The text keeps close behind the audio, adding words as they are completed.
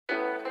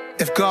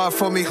If God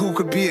for me, who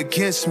could be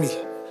against me?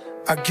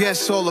 I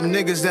guess all them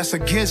niggas that's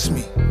against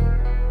me.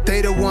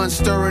 They the ones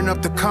stirring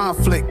up the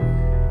conflict.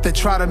 They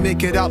try to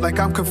make it out like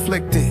I'm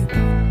conflicted.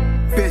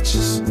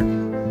 Bitches.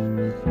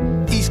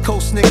 East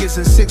Coast niggas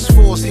and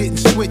 6'4s hitting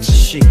switches.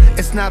 Shit.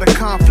 It's not a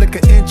conflict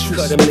of interest.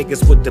 Cut them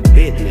niggas with the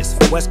business.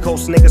 West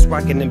Coast niggas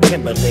rocking them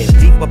Timberlands,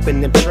 deep up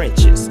in them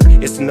trenches.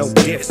 It's no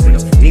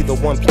difference. Neither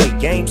one play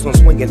games when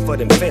swinging for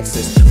them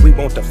fences. We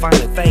want the finer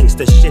things,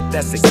 the shit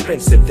that's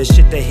expensive, the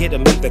shit that hit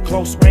them either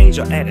close range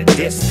or at a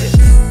distance.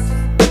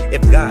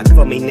 If God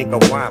for me,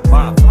 nigga, why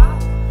bother?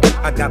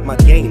 I got my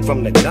game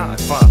from the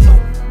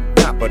Godfather.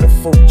 Top of the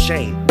food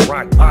chain,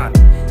 rock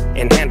bottom,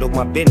 and handle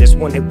my business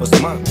when it was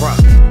my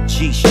problem.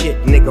 G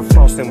shit, nigga,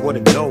 flossing with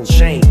a gold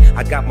chain.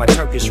 I got my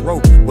Turkish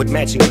rope with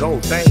matching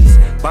gold things.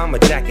 Bomber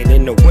jacket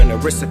in the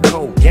winter, it's a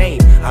cold game.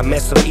 I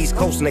met some East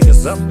Coast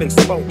niggas up in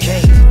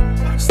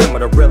Spokane. Some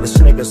of the realest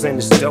niggas in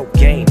this dope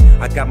game.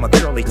 I got my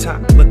curly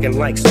top looking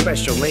like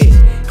special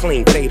ed.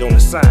 Clean fade on the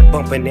side,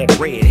 bumping that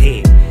red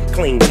head.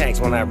 Clean tanks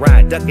when I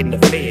ride, ducking the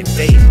feds.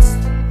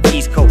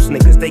 East Coast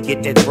niggas, they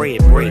get that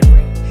bread.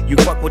 You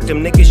fuck with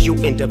them niggas, you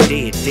end up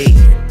dead.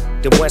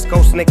 The West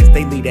Coast niggas,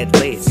 they leave that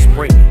lead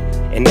spray.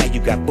 And now you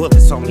got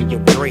bullets on in your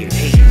dread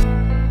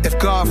head. If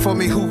God for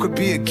me, who could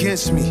be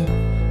against me?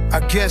 I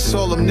guess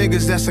all them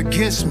niggas that's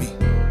against me.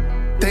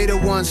 They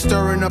the ones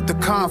stirring up the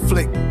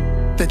conflict.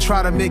 They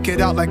try to make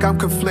it out like I'm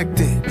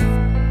conflicted.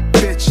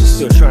 Bitches.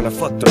 Still trying to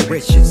fuck the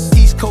riches.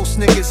 East Coast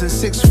niggas and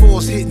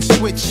 6'4s hitting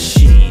switches.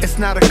 Shit. It's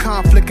not a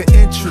conflict of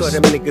interest. Cut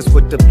them niggas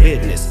with the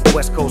business.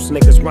 West Coast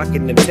niggas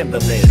rocking them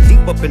Timberlands, deep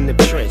up in them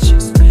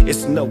trenches.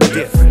 It's no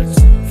difference.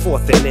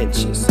 4th and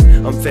inches.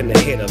 I'm finna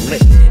hit a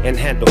lick and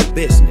handle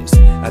business.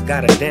 I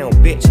got a down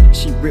bitch,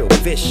 she real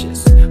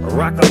vicious.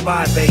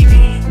 Rock-a-bye,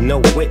 baby, no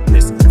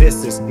witness.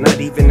 This is not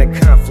even a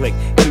conflict.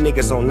 You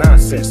niggas on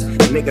nonsense.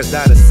 Niggas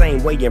die the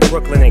same way in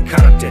Brooklyn and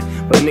Compton.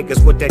 But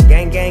niggas with that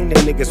gang,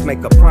 them niggas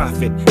make a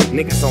profit.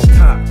 Niggas on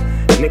top,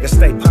 niggas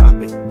stay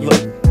poppin'.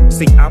 Look,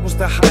 see, I was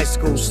the high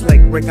school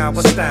slick Rick, I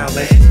was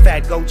stylin'.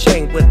 Fat gold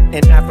chain with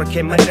an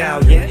African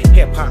medallion.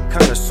 Hip-hop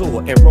connoisseur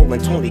and rollin'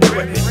 Tony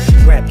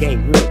Griffin. Rap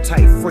game real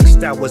tight,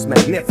 freestyle was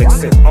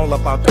magnificent. All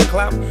about the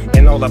clout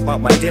and all about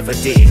my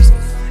dividends.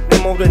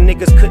 Them older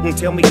niggas couldn't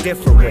tell me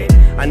different.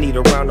 I need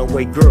a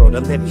roundaway girl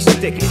to let me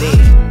stick it in.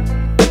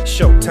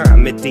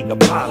 Showtime at the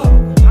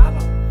Apollo.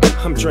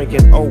 I'm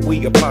drinking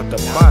OE about the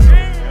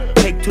bottle.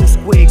 Take 2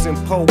 squigs and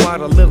pour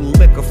out a little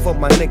liquor for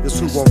my niggas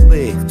who won't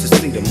live to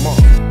see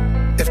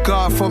tomorrow. If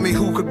God for me,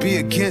 who could be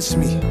against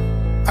me?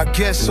 I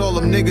guess all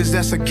them niggas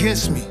that's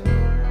against me.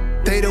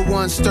 They the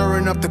ones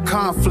stirring up the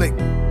conflict.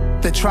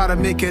 They try to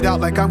make it out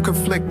like I'm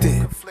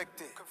conflicted.